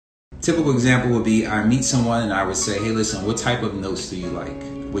Typical example would be I meet someone and I would say, hey, listen, what type of notes do you like?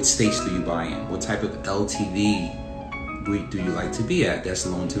 What states do you buy in? What type of LTV do you like to be at? That's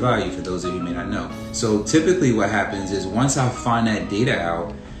loan to value for those of you who may not know. So typically what happens is once I find that data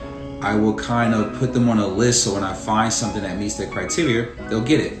out, I will kind of put them on a list so when I find something that meets their criteria, they'll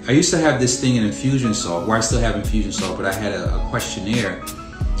get it. I used to have this thing in Infusionsoft, where I still have Infusionsoft, but I had a questionnaire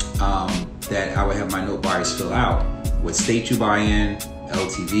that I would have my note buyers fill out. What state you buy in,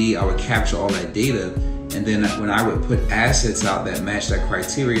 LTV, I would capture all that data, and then when I would put assets out that match that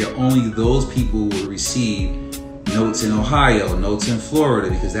criteria, only those people would receive notes in Ohio, notes in Florida,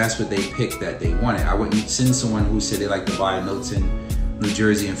 because that's what they picked that they wanted. I wouldn't send someone who said they like to buy notes in New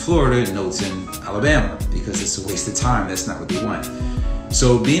Jersey and Florida, notes in Alabama, because it's a waste of time. That's not what they want.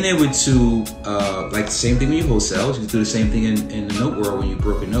 So being able to, like the same thing when you wholesale, you can do the same thing in the note world when you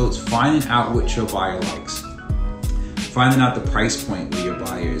broker notes, finding out what your buyer likes. Finding out the price point where your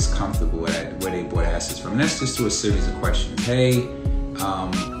buyer is comfortable at, where they bought assets from. And that's just through a series of questions. Hey,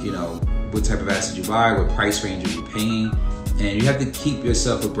 you know, what type of asset you buy, what price range are you paying? And you have to keep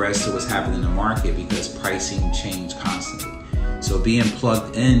yourself abreast of what's happening in the market because pricing changes constantly. So being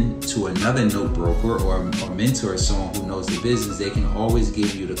plugged in to another note broker or mentor, someone who knows the business, they can always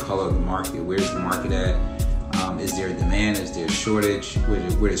give you the color of the market. Where's the market at? Is there a demand? Is there a shortage?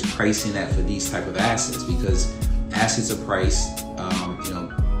 Where is pricing at for these type of assets? Because assets are priced, you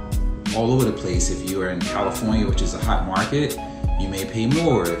know, all over the place. If you are in California, which is a hot market, you may pay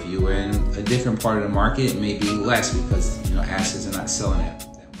more. If you are in a different part of the market, it may be less because, you know, assets are not selling it.